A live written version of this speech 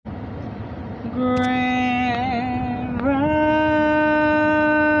Grand rising.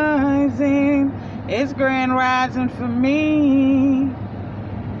 It's grand rising for me.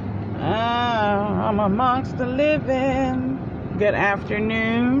 I'm amongst the living. Good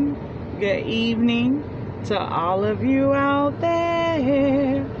afternoon, good evening to all of you out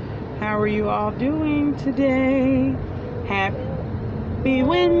there. How are you all doing today? Happy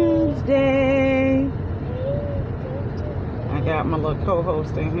Wednesday. I got my little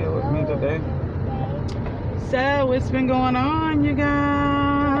co-host in here with me today. So, what's been going on, you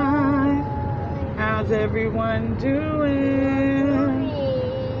guys? How's everyone doing?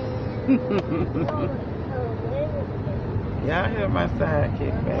 Y'all hear my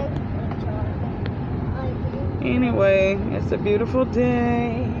sidekick back. Anyway, it's a beautiful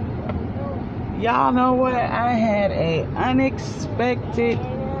day. Y'all know what? I had a unexpected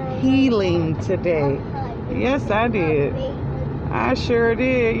healing today. Yes, I did. I sure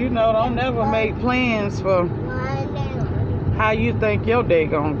did. You know, don't never make plans for how you think your day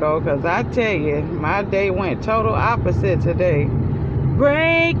gonna go, because I tell you, my day went total opposite today.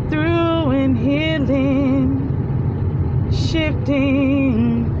 Breakthrough and healing,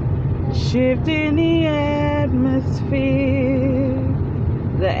 shifting the atmosphere.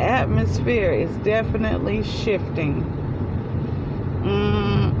 The atmosphere is definitely shifting.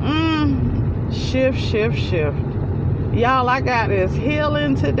 Shift. Y'all, I got this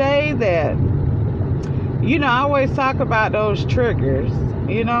healing today that, you know, I always talk about those triggers,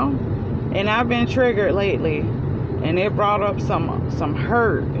 you know, and I've been triggered lately, and it brought up some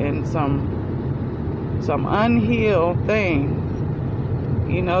hurt and some unhealed things,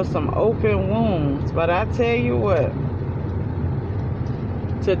 you know, some open wounds. But I tell you what,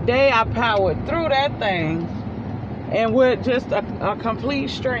 today I powered through that thing, and with just a complete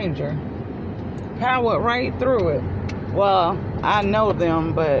stranger, powered right through it. Well, I know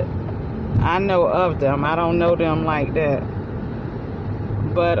them, but I know of them. I don't know them like that.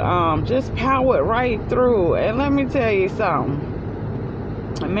 But just powered right through. And let me tell you something.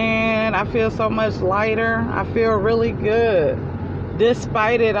 Man, I feel so much lighter. I feel really good.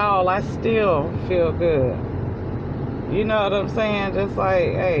 Despite it all, I still feel good. You know what I'm saying? Just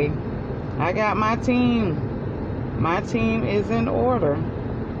like, hey, I got my team. My team is in order.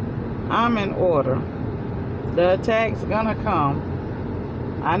 I'm in order. The attack's gonna come.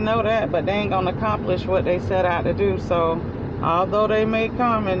 I know that, but they ain't gonna accomplish what they set out to do. So, although they may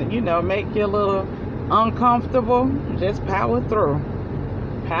come and, you know, make you a little uncomfortable, just power through.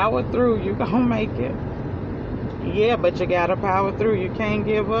 Power through. You gonna make it. Yeah, but you gotta power through. You can't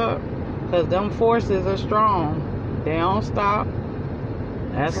give up, because them forces are strong. They don't stop.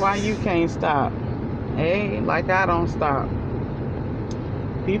 That's why you can't stop. Hey, like I don't stop.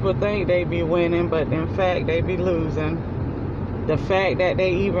 People think they be winning, but in fact they be losing. The fact that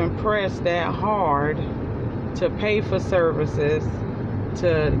they even press that hard to pay for services,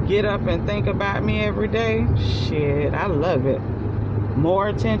 to get up and think about me every day, shit, I love it. More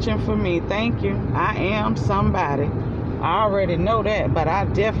attention for me. Thank you. I am somebody. I already know that, but I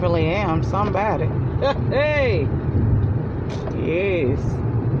definitely am somebody. Hey. Yes.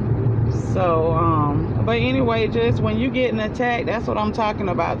 So, but anyway, just when you get an attack, that's what I'm talking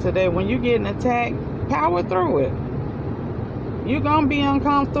about today. When you get an attack, power through it. You're gonna be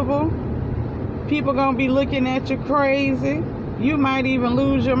uncomfortable. People gonna be looking at you crazy. You might even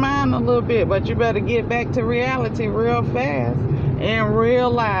lose your mind a little bit, but you better get back to reality real fast and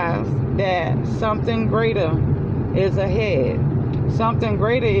realize that something greater is ahead. Something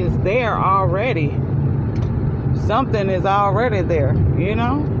greater is there already. Something is already there, you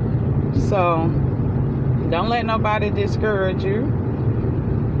know? So, don't let nobody discourage you.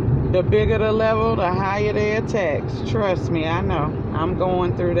 The bigger the level, the higher the attacks. Trust me, I know. I'm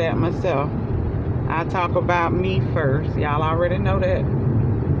going through that myself. I talk about me first. Y'all already know that.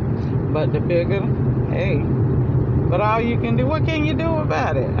 But the bigger, hey. But all you can do, what can you do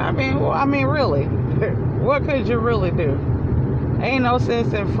about it? I mean, really. What could you really do? Ain't no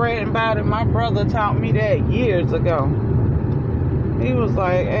sense in fretting about it. My brother taught me that years ago. He was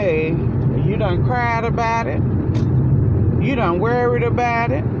like, hey, you done cried about it. You done worried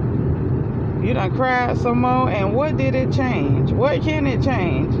about it. You done cried some more. And what did it change? What can it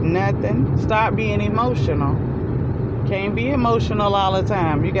change? Nothing. Stop being emotional. Can't be emotional all the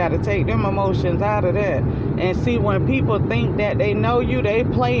time. You got to take them emotions out of that. And see, when people think that they know you, they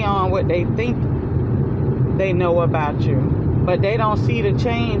play on what they think they know about you. But they don't see the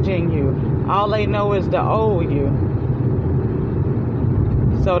change in you. All they know is the old you.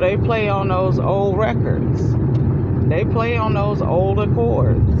 So they play on those old records. They play on those old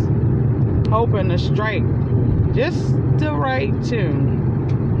chords, hoping to strike just the right tune.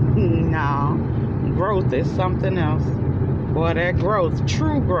 No. growth is something else. Boy, that growth,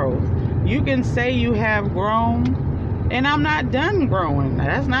 true growth. You can say you have grown, and I'm not done growing.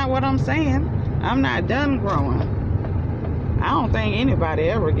 That's not what I'm saying. I'm not done growing. I don't think anybody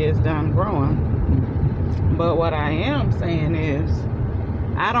ever gets done growing. But what I am saying is,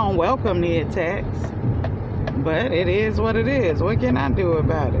 I don't welcome the attacks. But it is what it is. What can I do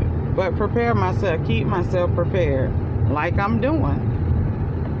about it? But prepare myself, keep myself prepared, like I'm doing.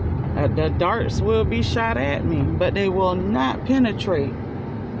 The darts will be shot at me, but they will not penetrate,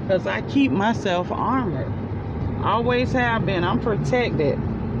 because I keep myself armored. Always have been. I'm protected.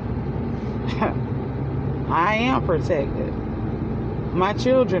 I am protected. My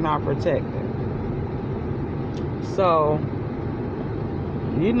children are protected. So,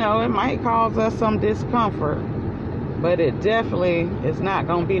 you know, it might cause us some discomfort, but it definitely is not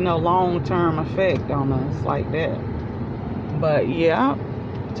going to be no long-term effect on us like that. But yeah,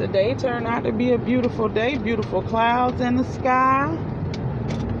 today turned out to be a beautiful day. Beautiful clouds in the sky.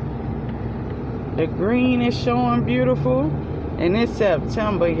 The green is showing beautiful. And it's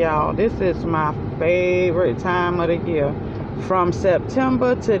September, y'all. This is my favorite time of the year. From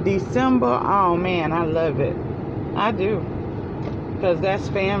September to December, oh man, I love it. I do. Because that's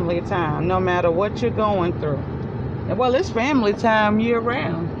family time, no matter what you're going through. Well, it's family time year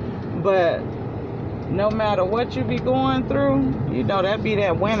round. But no matter what you be going through, you know, that be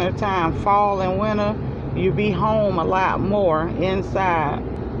that winter time, fall and winter, you be home a lot more inside.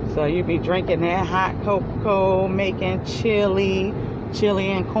 So you be drinking that hot cocoa, making chili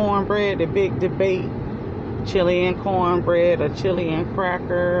and cornbread, the big debate. Chili and cornbread or chili and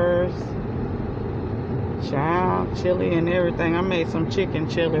crackers. Child, chili and everything. I made some chicken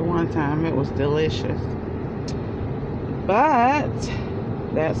chili one time. It was delicious. But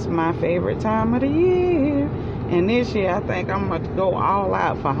that's my favorite time of the year. And this year, I think I'm going to go all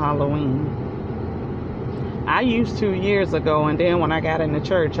out for Halloween. I used to years ago, and then when I got into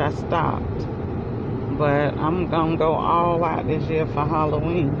church, I stopped. But I'm going to go all out this year for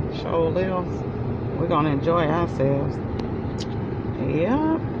Halloween. Show lives. We're going to enjoy ourselves.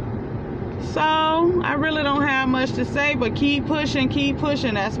 Yeah. So, I really don't have much to say, but keep pushing, keep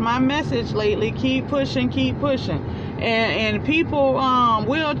pushing. That's my message lately. Keep pushing, keep pushing. And people,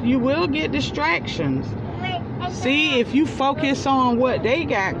 you will get distractions. See, if you focus on what they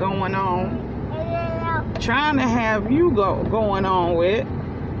got going on, trying to have you going on with,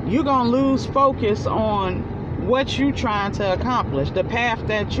 you're going to lose focus on what you trying to accomplish, the path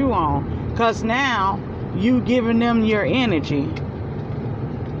that you on. Because now you giving them your energy.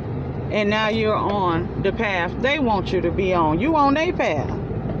 And now you're on the path they want you to be on. You on their path.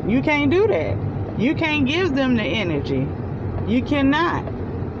 You can't do that. You can't give them the energy. You cannot.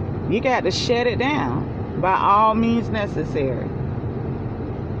 You got to shut it down by all means necessary.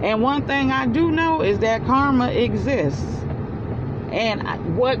 And one thing I do know is that karma exists.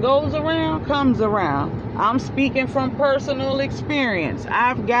 And what goes around comes around. I'm speaking from personal experience.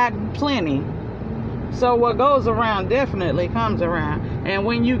 I've gotten plenty. So what goes around definitely comes around. And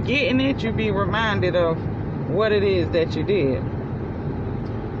when you get in it, you be reminded of what it is that you did.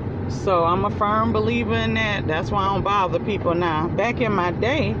 So I'm a firm believer in that. That's why I don't bother people now. Back in my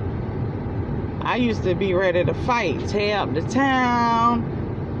day, I used to be ready to fight, tear up the town,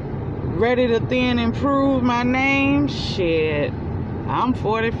 ready to then improve my name. Shit. I'm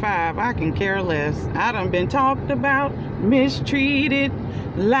 45. I can care less. I done been talked about, mistreated,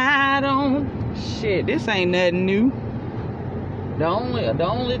 lied on. Shit, this ain't nothing new. The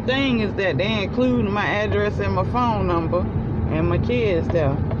only thing is that they include my address and my phone number and my kids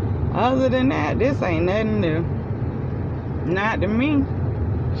there. Other than that, this ain't nothing new. Not to me.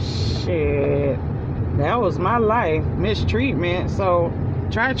 Shit. That was my life. Mistreatment. So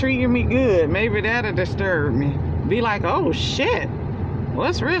try treating me good. Maybe that'll disturb me. Be like, oh shit.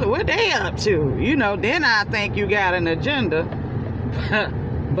 What they up to? You know, then I think you got an agenda.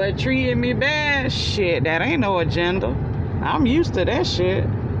 But treating me bad, shit, that ain't no agenda. I'm used to that shit.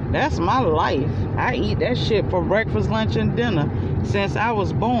 That's my life. I eat that shit for breakfast, lunch, and dinner since I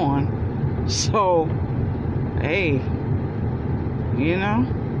was born. So, hey, you know,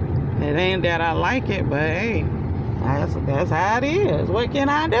 it ain't that I like it, but hey, that's how it is. What can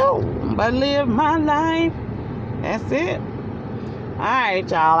I do but live my life? That's it. Alright,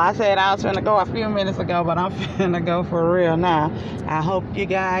 y'all. I said I was finna go a few minutes ago, but I'm finna go for real now. I hope you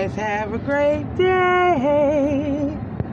guys have a great day.